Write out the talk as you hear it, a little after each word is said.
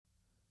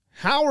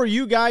How are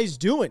you guys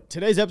doing?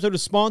 Today's episode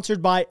is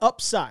sponsored by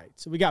Upside.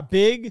 So we got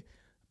big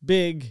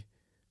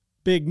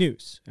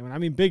news. And when I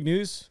mean big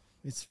news,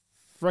 it's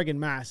friggin'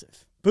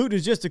 massive. Putin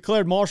has just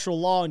declared martial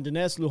law in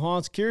Donetsk,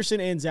 Luhansk, Kherson,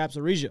 and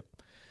Zaporizhzhia.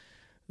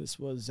 This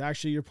was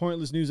actually your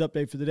pointless news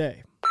update for the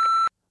day.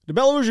 The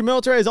Belarusian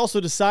military has also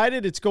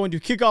decided it's going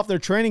to kick off their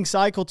training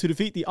cycle to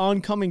defeat the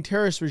oncoming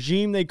terrorist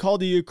regime they call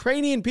the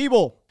Ukrainian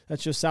people.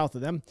 That's just south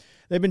of them.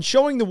 They've been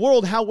showing the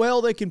world how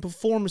well they can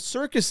perform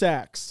circus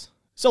acts.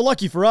 So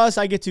lucky for us,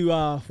 I get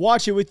to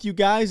watch it with you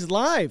guys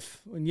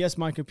live. And yes,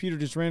 my computer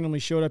just randomly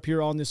showed up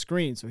here on the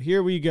screen. So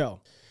here we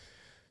go.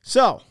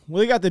 So,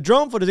 they got the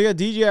drone footage, they got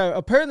DJI.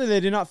 Apparently,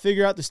 they did not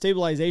figure out the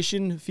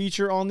stabilization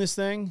feature on this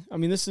thing. I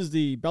mean, this is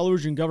the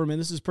Belarusian government.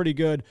 This is pretty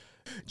good.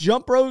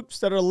 Jump ropes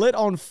that are lit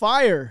on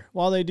fire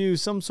while they do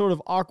some sort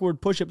of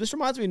awkward push-up. This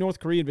reminds me of a North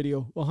Korean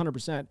video,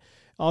 100%.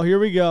 Oh, here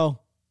we go.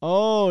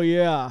 Oh,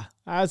 yeah.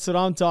 That's what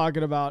I'm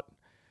talking about.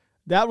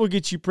 That will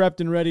get you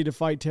prepped and ready to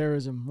fight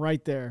terrorism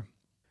right there.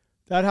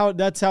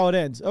 That's how it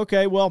ends.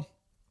 Okay, well,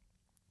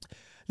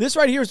 this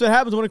right here is what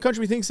happens when a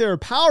country thinks they're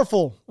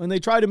powerful and they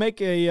try to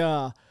make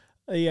a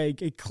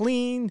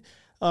clean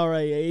or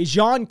a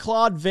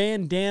Jean-Claude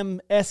Van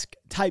Damme-esque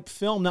type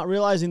film, not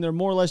realizing they're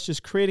more or less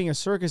just creating a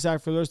circus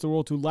act for the rest of the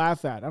world to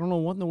laugh at. I don't know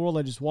what in the world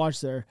I just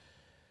watched there,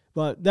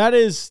 but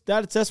that's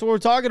what we're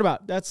talking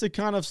about. That's the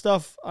kind of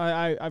stuff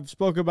I've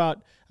spoke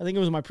about. I think it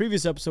was in my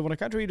previous episode. When a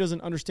country doesn't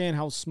understand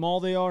how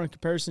small they are in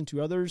comparison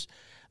to others,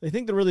 they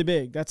think they're really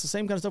big. That's the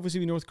same kind of stuff we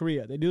see in North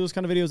Korea. They do those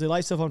kind of videos. They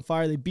light stuff on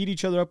fire. They beat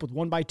each other up with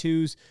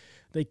 1x2s.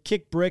 They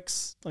kick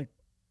bricks. Like,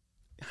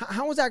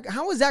 how is that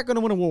going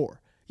to win a war?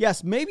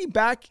 Yes, maybe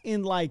back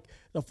in like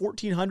the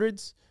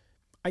 1400s.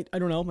 I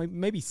don't know,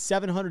 maybe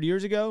 700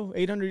 years ago,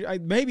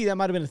 800. Maybe that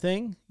might have been a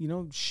thing. You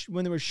know,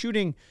 when they were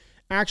shooting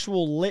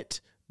actual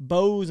lit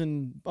bows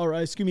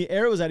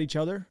arrows at each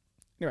other.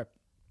 Anyway.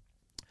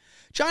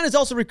 China's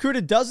also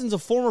recruited dozens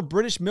of former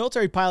British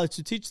military pilots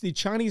to teach the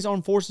Chinese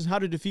armed forces how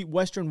to defeat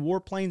Western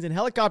warplanes and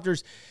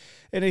helicopters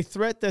in a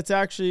threat that's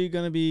actually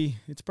going to be,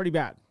 it's pretty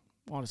bad,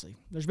 honestly.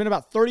 There's been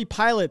about 30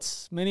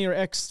 pilots. Many are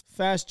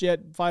ex-fast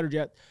jet, fighter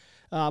jet,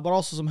 but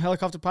also some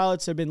helicopter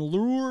pilots have been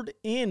lured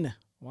in.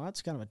 Well,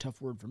 that's kind of a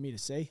tough word for me to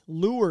say.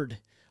 Lured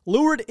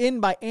in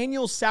by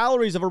annual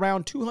salaries of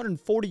around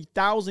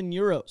 240,000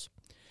 euros.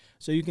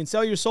 So you can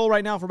sell your soul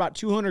right now for about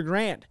 200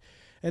 grand.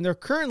 And they're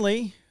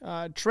currently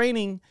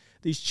training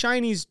these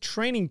Chinese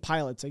training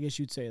pilots, I guess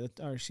you'd say.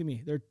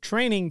 They're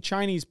training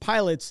Chinese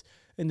pilots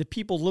in the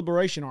People's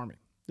Liberation Army.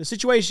 The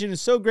situation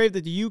is so grave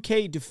that the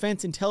UK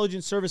Defense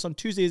Intelligence Service on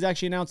Tuesday has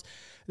actually announced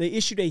they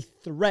issued a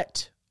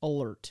threat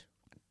alert.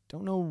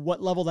 Don't know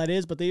what level that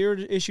is, but they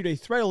issued a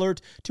threat alert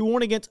to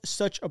warn against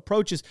such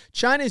approaches.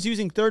 China is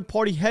using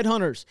third-party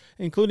headhunters,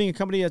 including a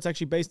company that's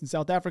actually based in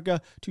South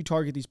Africa, to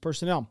target these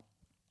personnel.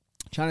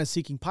 China is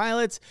seeking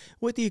pilots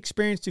with the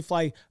experience to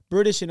fly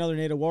British and other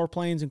NATO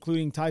warplanes,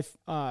 including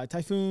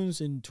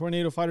Typhoons and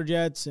Tornado fighter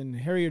jets and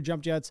Harrier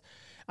jump jets.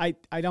 I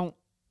don't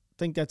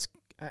think that's...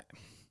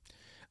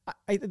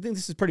 I think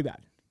this is pretty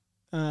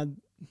bad.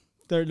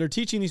 They're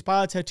teaching these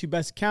pilots how to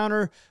best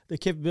counter the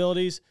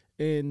capabilities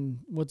and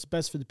what's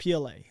best for the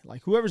PLA.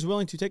 Like, whoever's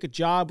willing to take a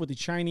job with the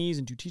Chinese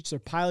and to teach their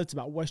pilots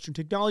about Western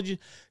technology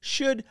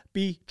should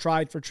be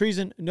tried for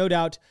treason. No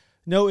doubt.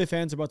 No ifs,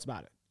 ands, or buts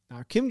about it.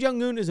 Now, Kim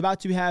Jong-un is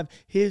about to have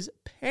his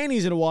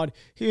panties in a wad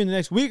here in the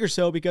next week or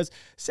so because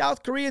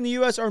South Korea and the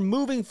U.S. are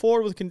moving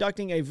forward with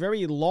conducting a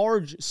very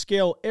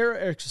large-scale air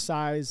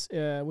exercise,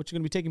 which is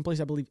going to be taking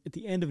place, I believe, at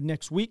the end of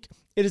next week.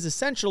 It is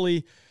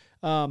essentially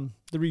the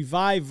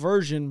revived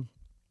version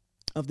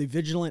of the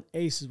Vigilant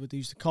Ace, is what they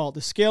used to call it.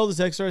 The scale of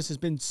this exercise has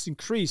been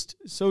increased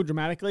so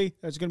dramatically.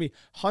 There's going to be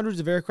hundreds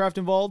of aircraft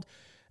involved,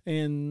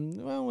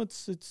 and, well,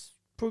 it's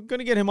going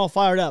to get him all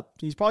fired up.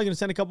 He's probably going to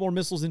send a couple more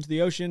missiles into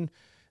the ocean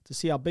to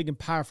see how big and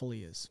powerful he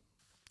is.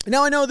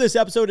 Now, I know this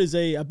episode is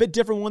a bit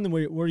different one than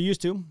we're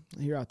used to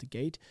here out the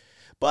gate,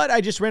 but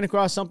I just ran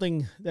across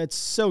something that's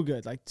so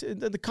good. Like,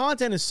 the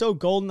content is so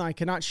golden, I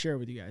cannot share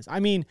with you guys. I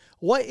mean,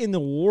 what in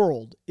the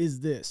world is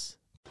this?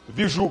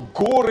 Вижу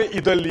горы и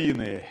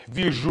долины,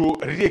 вижу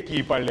реки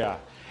и поля.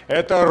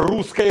 Это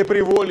русское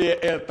приволье,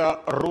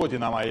 это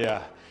родина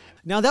моя.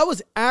 Now, that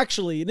was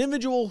actually an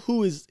individual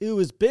who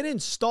has been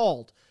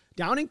installed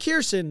down in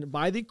Kherson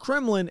by the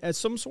Kremlin as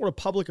some sort of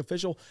public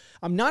official.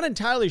 I'm not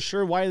entirely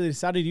sure why they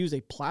decided to use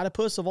a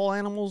platypus of all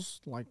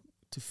animals, like,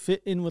 to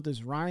fit in with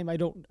this rhyme. I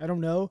don't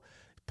know.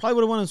 Probably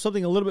would have wanted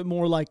something a little bit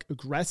more like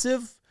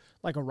aggressive,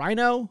 like a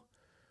rhino,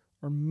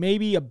 or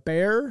maybe a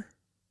bear.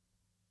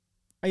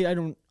 I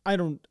don't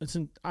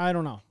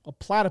know. A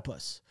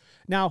platypus.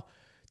 Now,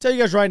 tell you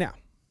guys right now,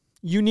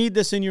 you need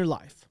this in your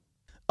life.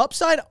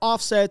 Upside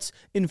offsets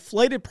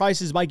inflated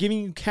prices by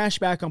giving you cash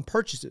back on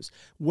purchases.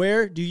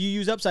 Where do you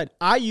use Upside?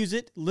 I use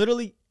it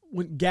literally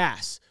with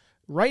gas.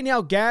 Right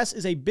now, gas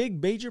is a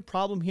big, major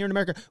problem here in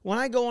America. When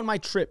I go on my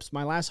trips,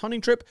 my last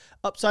hunting trip,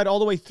 Upside all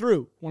the way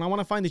through, when I want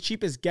to find the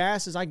cheapest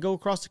gas as I go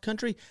across the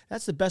country,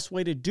 that's the best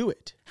way to do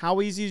it.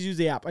 How easy is to use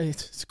the app?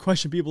 It's a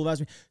question people have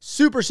asked me.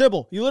 Super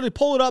simple. You literally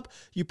pull it up,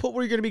 you put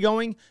where you're going to be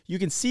going, you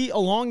can see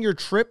along your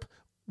trip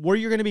where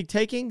you're going to be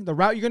taking, the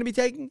route you're going to be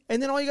taking,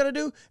 and then all you got to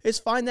do is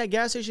find that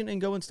gas station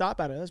and go and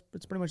stop at it.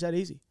 It's pretty much that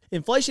easy.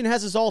 Inflation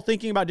has us all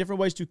thinking about different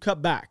ways to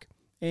cut back.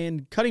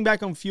 And cutting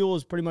back on fuel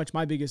is pretty much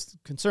my biggest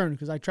concern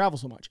because I travel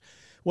so much.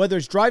 Whether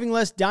it's driving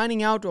less,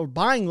 dining out, or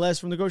buying less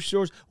from the grocery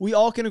stores, we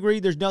all can agree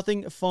there's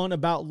nothing fun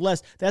about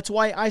less. That's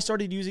why I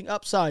started using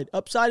Upside.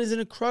 Upside is an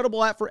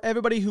incredible app for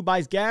everybody who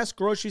buys gas,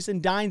 groceries,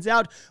 and dines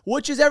out,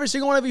 which is every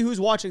single one of you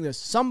who's watching this.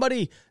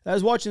 Somebody that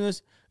is watching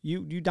this,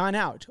 you dine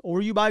out,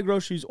 or you buy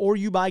groceries, or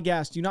you buy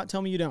gas. Do not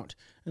tell me you don't,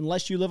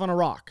 unless you live on a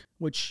rock,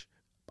 which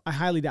I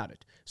highly doubt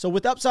it. So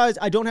with Upsides,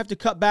 I don't have to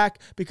cut back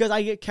because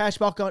I get cash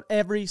back on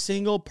every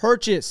single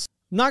purchase.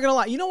 I'm not gonna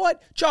lie. You know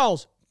what,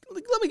 Charles?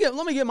 Let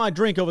me get my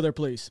drink over there,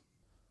 please.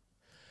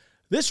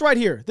 This right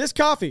here, this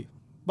coffee.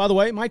 By the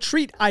way, my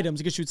treat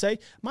items, I guess you would say,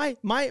 my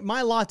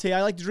latte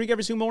I like to drink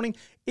every single morning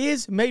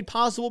is made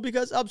possible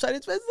because Upside.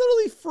 It's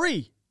literally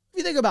free. If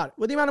you think about it,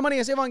 with the amount of money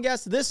I save on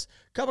gas, this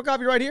cup of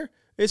coffee right here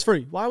is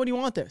free. Why would you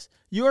want this?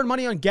 You earn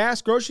money on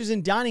gas, groceries,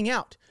 and dining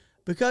out.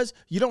 Because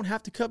you don't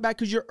have to cut back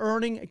because you're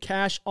earning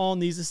cash on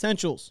these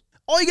essentials.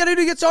 All you got to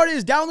do to get started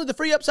is download the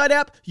free Upside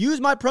app, use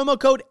my promo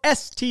code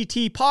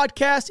STT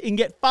Podcast, and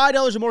get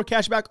 $5 or more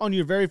cash back on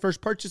your very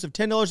first purchase of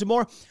 $10 or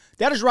more.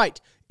 That is right.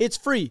 It's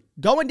free.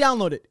 Go and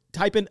download it.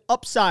 Type in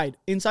Upside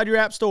inside your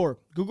app store.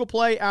 Google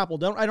Play,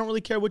 Apple. I don't really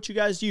care what you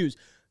guys use.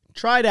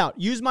 Try it out.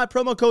 Use my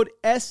promo code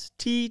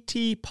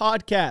STT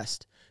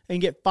Podcast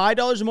and get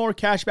 $5 or more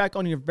cash back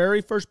on your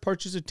very first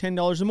purchase of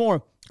 $10 or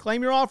more.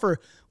 Claim your offer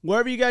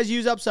wherever you guys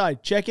use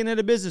Upside. Check in at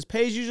a business.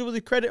 Pay as usual with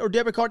a credit or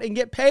debit card and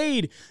get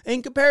paid.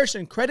 In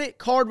comparison, credit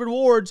card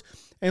rewards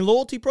and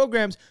loyalty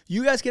programs,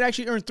 you guys can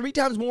actually earn 3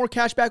 times more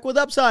cash back with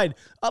Upside.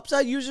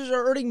 Upside users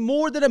are earning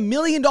more than $1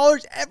 million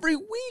every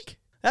week.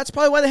 That's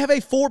probably why they have a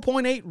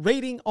 4.8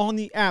 rating on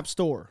the App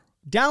Store.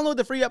 Download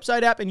the free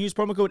Upside app and use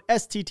promo code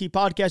STT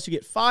Podcast. You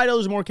get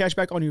 $5 or more cash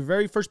back on your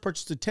very first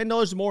purchase of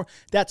 $10 or more.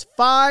 That's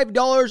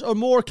 $5 or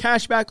more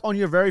cash back on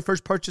your very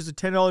first purchase of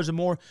 $10 or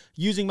more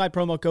using my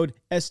promo code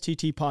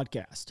STT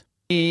Podcast.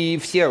 И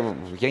все,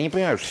 я не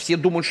понимаю, все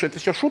думают, что это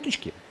все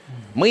шуточки.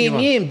 Мы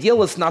имеем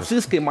дело с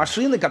нацистской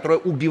машиной, которая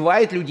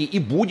убивает людей и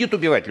будет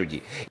убивать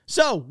людей.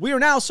 So, we are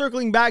now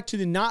circling back to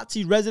the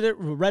Nazi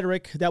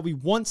rhetoric that we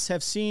once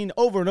have seen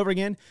over and over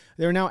again.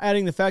 They're now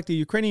adding the fact the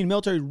Ukrainian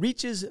military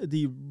reaches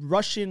the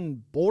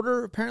Russian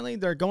border. Apparently,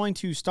 they're going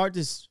to start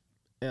this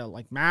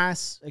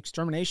mass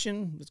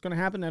extermination. It's going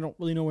to happen. I don't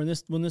really know when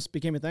this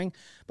became a thing,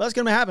 but it's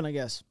going to happen, I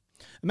guess.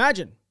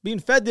 Imagine being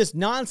fed this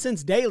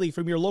nonsense daily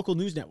from your local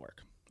news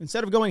network.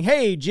 Instead of going,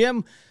 hey,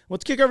 Jim,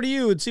 let's kick over to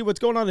you and see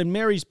what's going on in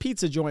Mary's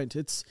Pizza Joint.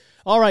 It's,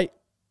 all right,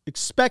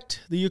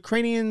 expect the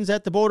Ukrainians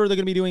at the border, they're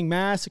going to be doing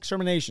mass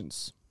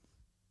exterminations.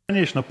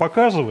 Конечно,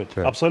 показывать,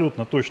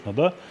 абсолютно точно,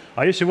 да.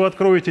 А если вы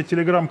откроете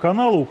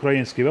телеграм-каналы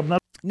украинские, вы обнаружите...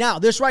 Now,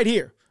 this right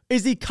here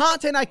is the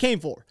content I came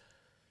for.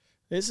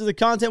 This is the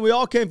content we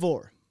all came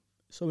for.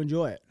 So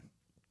enjoy it.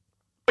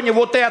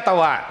 Вот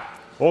этого.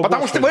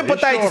 Потому что вы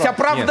пытаетесь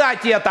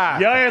оправдать это.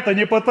 Я это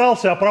не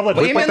пытался оправдать.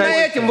 Именно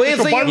этим вы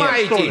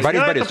занимаетесь.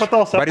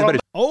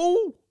 Борис.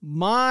 Oh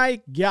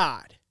my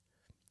God.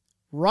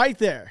 Right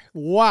there.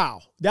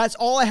 Wow. That's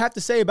all I have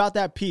to say about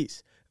that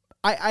piece.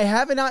 I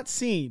have not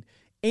seen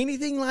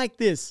anything like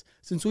this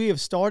since we have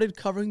started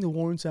covering the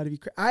war inside of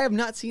Ukraine. I have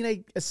not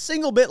seen a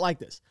single bit like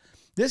this.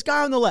 This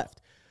guy on the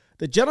left,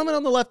 the gentleman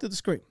on the left of the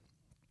screen,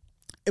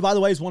 by the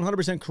way, is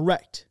 100%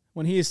 correct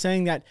when he is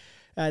saying that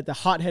the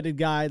hot-headed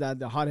guy,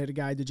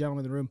 the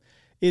gentleman in the room,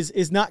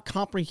 is not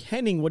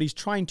comprehending what he's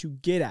trying to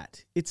get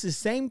at. It's the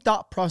same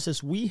thought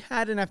process we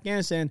had in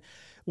Afghanistan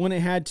when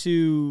it had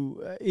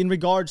to, in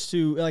regards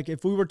to, like,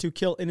 if we were to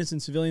kill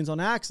innocent civilians on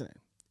accident.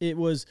 It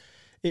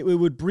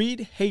would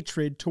breed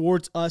hatred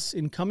towards us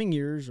in coming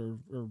years or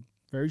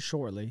very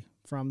shortly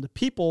from the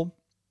people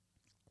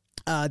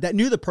that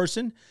knew the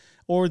person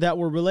or that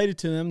were related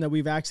to them that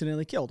we've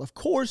accidentally killed. Of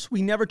course,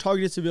 we never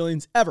targeted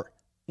civilians ever,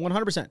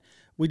 100%.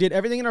 We did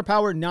everything in our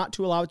power not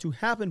to allow it to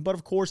happen, but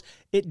of course,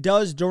 it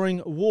does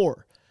during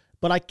war.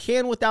 But I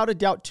can without a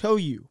doubt tell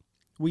you,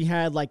 we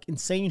had like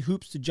insane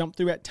hoops to jump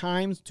through at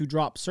times to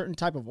drop certain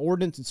type of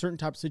ordnance in certain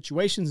type of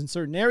situations in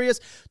certain areas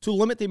to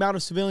limit the amount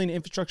of civilian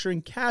infrastructure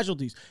and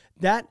casualties.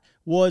 That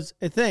was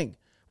a thing.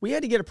 We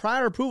had to get a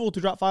prior approval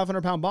to drop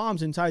 500-pound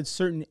bombs inside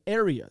certain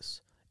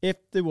areas if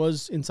it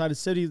was inside a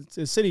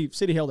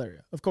city-held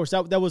area. Of course,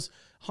 that was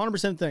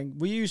 100% thing.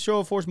 We used show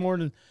of force more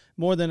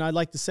than I'd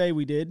like to say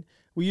we did.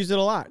 We used it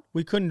a lot.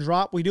 We couldn't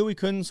drop. We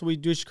couldn't, so we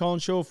just call in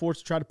show of force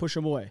to try to push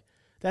them away.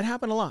 That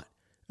happened a lot.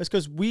 That's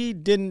because we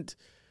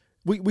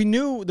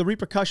knew the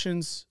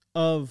repercussions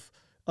of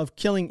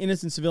killing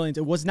innocent civilians.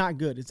 It was not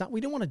good. We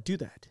didn't want to do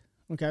that.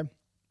 Okay?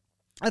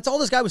 That's all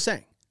this guy was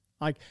saying.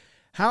 Like,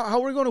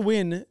 How we're going to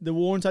win the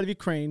war inside of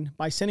Ukraine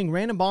by sending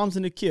random bombs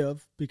into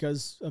Kiev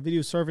because a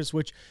video surfaced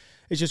which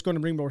is just going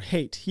to bring more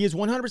hate. He is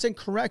 100%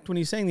 correct when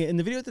he's saying that. In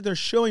the video that they're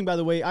showing, by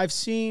the way, I've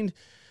seen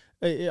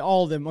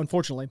all of them,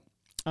 unfortunately.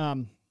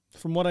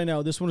 From what I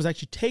know, this one was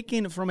actually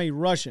taken from a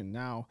Russian.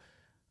 Now,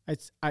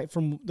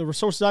 from the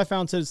resources I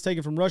found said it's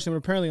taken from Russian, but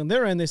apparently on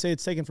their end they say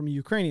it's taken from a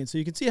Ukrainian. So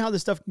you can see how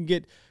this stuff can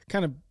get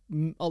kind of,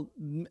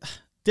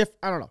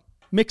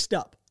 mixed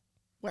up.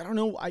 Well, I don't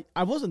know.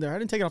 I wasn't there. I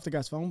didn't take it off the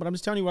guy's phone, but I'm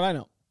just telling you what I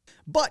know.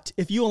 But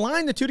if you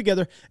align the two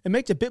together, it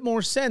makes a bit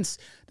more sense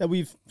that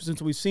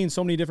since we've seen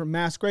so many different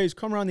mass graves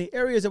come around the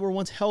areas that were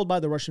once held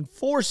by the Russian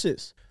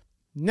forces.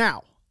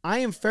 Now, I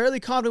am fairly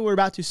confident we're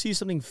about to see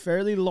something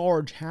fairly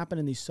large happen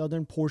in the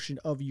southern portion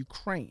of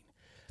Ukraine.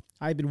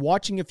 I've been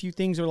watching a few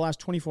things over the last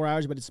 24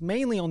 hours, but it's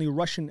mainly on the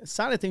Russian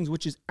side of things,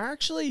 which is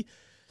actually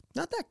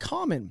not that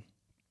common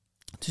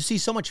to see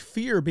so much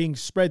fear being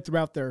spread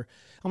throughout their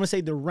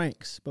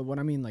ranks. But what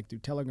I mean, like through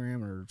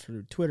Telegram or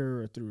through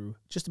Twitter or through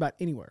just about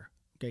anywhere.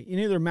 Okay,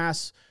 any of their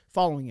mass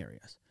following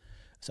areas.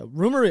 So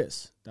rumor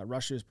is that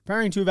Russia is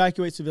preparing to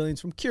evacuate civilians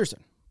from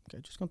Kherson.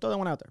 Okay, just going to throw that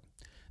one out there.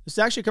 This is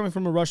actually coming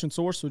from a Russian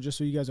source, so just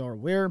so you guys are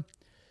aware.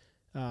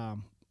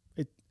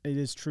 It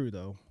is true,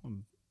 though.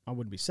 I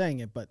wouldn't be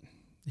saying it, but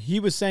he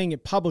was saying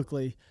it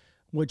publicly,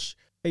 which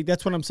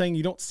that's what I'm saying.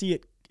 You don't see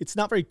it. It's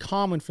not very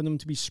common for them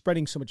to be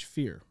spreading so much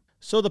fear.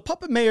 So the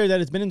puppet mayor that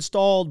has been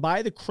installed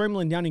by the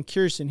Kremlin down in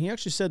Kherson, he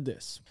actually said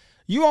this.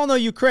 You all know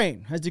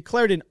Ukraine has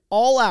declared an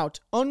all-out,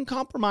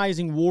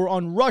 uncompromising war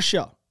on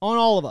Russia, on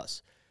all of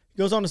us. He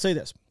goes on to say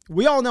this.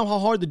 We all know how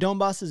hard the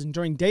Donbass is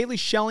enduring daily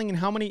shelling and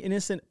how many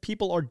innocent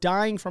people are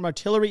dying from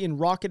artillery and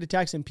rocket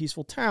attacks in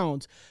peaceful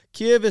towns.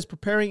 Kiev is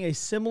preparing a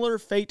similar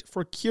fate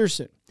for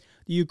Kherson.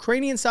 The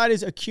Ukrainian side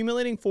is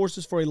accumulating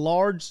forces for a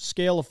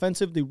large-scale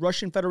offensive. The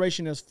Russian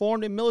Federation has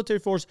formed a military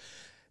force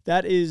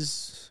that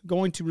is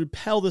going to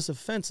repel this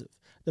offensive.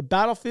 The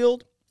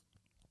battlefield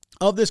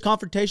of this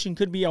confrontation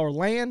could be our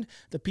land,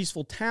 the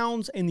peaceful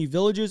towns, and the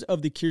villages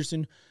of the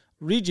Kherson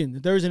region.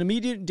 There is an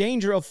immediate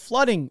danger of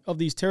flooding of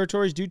these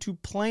territories due to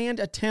planned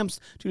attempts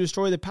to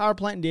destroy the power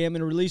plant dam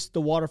and release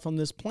the water from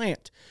this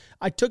plant.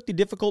 I took the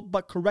difficult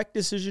but correct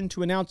decision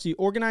to announce the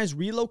organized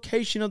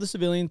relocation of the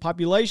civilian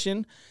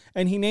population,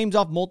 and he names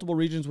off multiple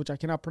regions which I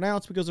cannot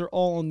pronounce because they're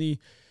all on the,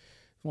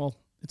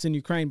 it's in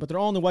Ukraine, but they're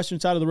all on the western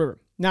side of the river.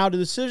 Now, the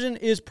decision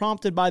is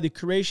prompted by the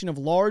creation of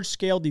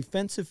large-scale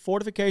defensive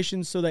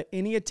fortifications so that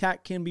any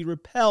attack can be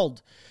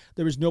repelled.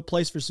 There is no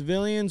place for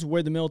civilians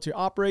where the military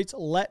operates.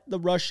 Let the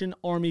Russian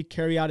army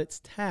carry out its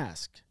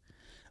task.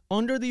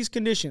 Under these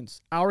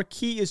conditions, our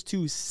key is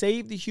to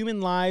save the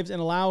human lives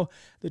and allow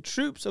the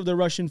troops of the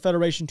Russian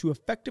Federation to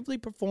effectively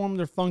perform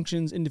their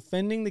functions in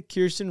defending the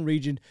Kherson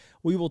region.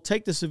 We will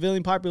take the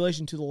civilian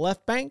population to the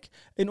left bank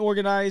in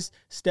organized,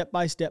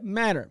 step-by-step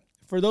manner.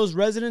 For those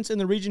residents in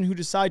the region who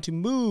decide to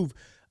move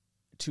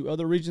to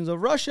other regions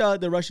of Russia,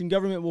 the Russian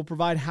government will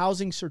provide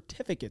housing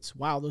certificates.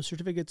 Wow, those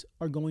certificates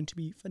are going to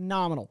be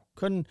phenomenal.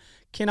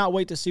 Cannot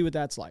wait to see what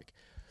that's like.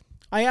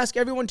 I ask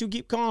everyone to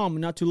keep calm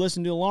and not to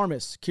listen to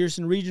alarmists.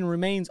 Kherson region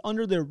remains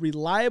under the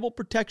reliable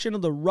protection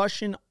of the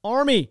Russian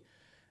army.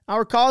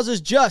 Our cause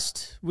is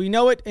just. We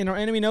know it, and our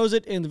enemy knows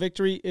it, and the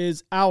victory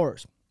is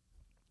ours.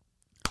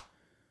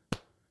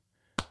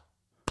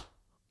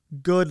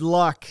 Good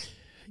luck.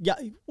 Yeah,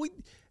 what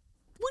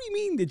do you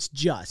mean it's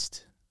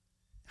just?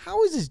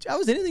 How is this? How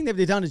is anything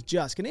they've done is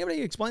just? Can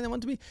anybody explain that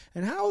one to me?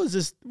 And how is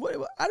this?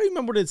 I don't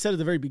remember what it said at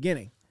the very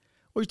beginning.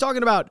 What he's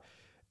talking about,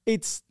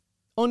 it's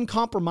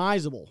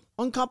uncompromising.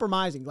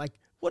 Like,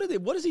 what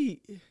is he?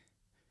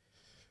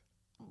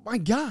 My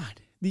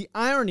God, the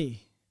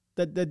irony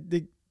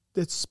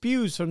that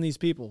spews from these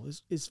people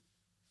is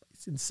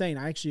it's insane.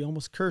 I actually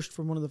almost cursed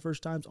for one of the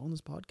first times on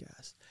this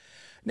podcast.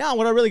 Now,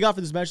 what I really got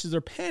for this message is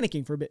they're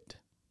panicking for a bit.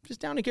 Just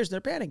down in Kherson,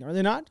 they're panicking, are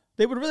they not?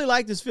 They would really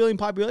like this civilian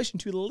population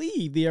to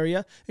leave the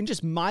area and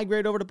just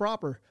migrate over to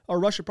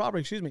Russia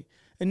proper,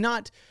 and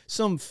not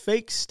some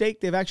fake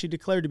state they've actually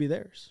declared to be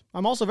theirs.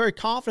 I'm also very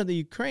confident that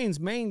Ukraine's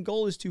main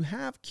goal is to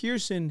have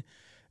Kherson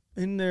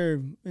in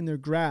their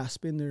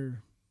grasp,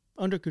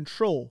 under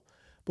control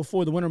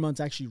before the winter months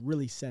actually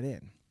really set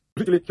in.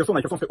 Жители Херсона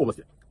и Херсонской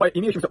области. По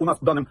имеющимся у нас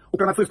данным,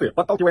 укронацисты,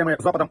 подталкиваемые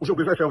Западом, уже в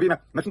ближайшее время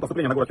начнут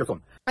наступление на город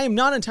Херсон. I am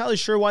not entirely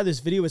sure why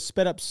this video was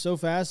sped up so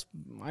fast.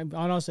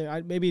 Honestly,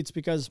 maybe it's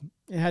because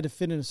it had to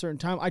fit in a certain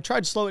time. I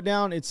tried to slow it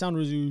down. It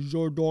sounded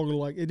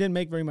like it didn't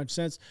make very much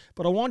sense.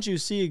 But I want you to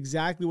see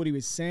exactly what he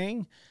was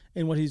saying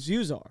and what his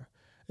views are.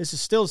 This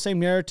is still the same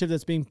narrative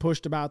that's being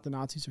pushed about the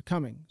Nazis are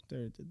coming.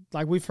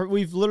 Like we've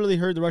literally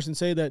heard the Russians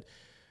say that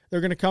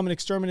they're going to come and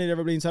exterminate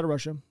everybody inside of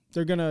Russia.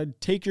 They're going to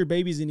take your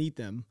babies and eat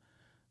them.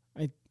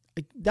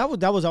 That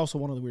was also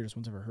one of the weirdest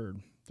ones I've ever heard.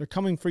 They're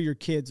coming for your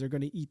kids. They're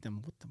going to eat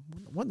them.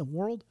 What in the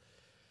world?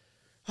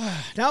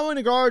 Now, in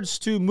regards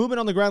to movement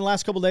on the ground the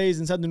last couple of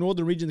days inside the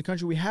northern region of the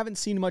country, we haven't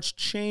seen much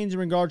change in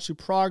regards to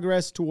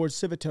progress towards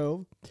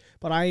Sivitov.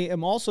 But I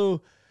am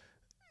also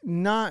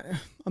I'm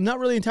not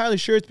really entirely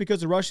sure it's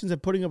because the Russians are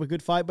putting up a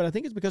good fight, but I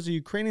think it's because the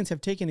Ukrainians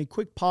have taken a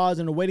quick pause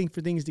and are waiting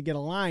for things to get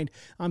aligned.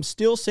 I'm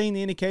still seeing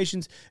the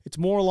indications it's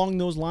more along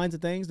those lines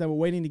of things that we're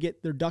waiting to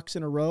get their ducks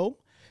in a row.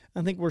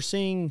 I think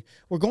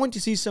we're going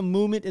to see some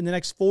movement in the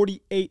next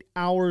 48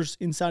 hours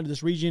inside of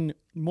this region,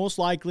 most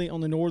likely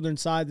on the northern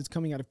side that's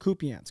coming out of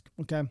Kupiansk.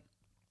 Okay.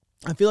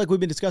 I feel like we've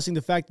been discussing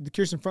the fact that the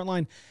Kherson front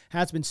line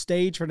has been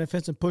staged for an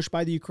offensive push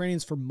by the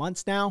Ukrainians for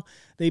months now.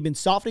 They've been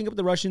softening up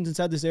the Russians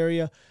inside this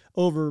area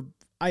over,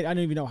 I don't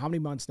even know how many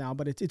months now,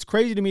 but it's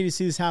crazy to me to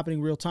see this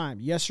happening real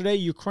time. Yesterday,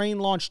 Ukraine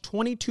launched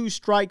 22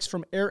 strikes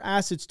from air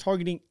assets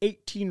targeting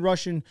 18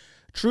 Russian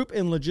troop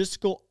and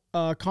logistical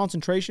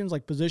concentrations,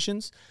 like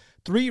positions.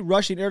 3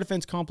 Russian air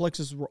defense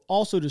complexes were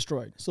also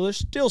destroyed. So they're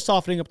still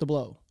softening up the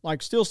blow,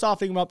 like still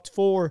softening them up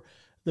for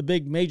the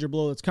big major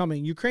blow that's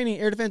coming. Ukrainian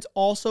air defense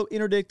also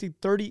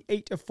interdicted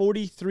 38 to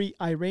 43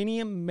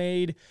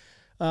 Iranian-made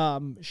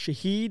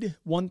Shahed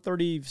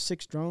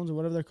 136 drones or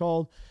whatever they're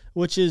called,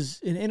 which is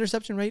an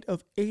interception rate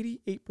of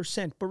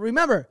 88%. But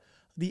remember,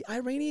 the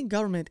Iranian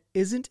government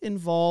isn't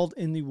involved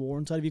in the war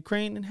inside of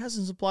Ukraine and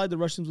hasn't supplied the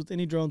Russians with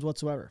any drones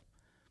whatsoever.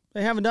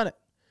 They haven't done it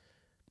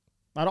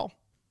at all.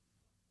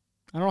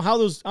 I don't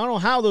know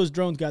how those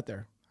drones got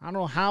there. I don't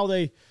know how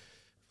they.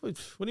 What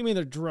do you mean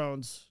they're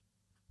drones?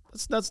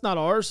 That's not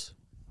ours.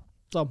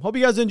 So hope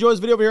you guys enjoyed this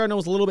video over here. I know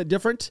it's a little bit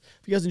different.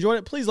 If you guys enjoyed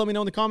it, please let me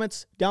know in the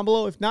comments down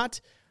below. If not,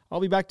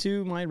 I'll be back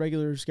to my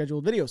regular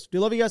scheduled videos. Do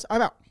love you guys.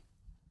 I'm out.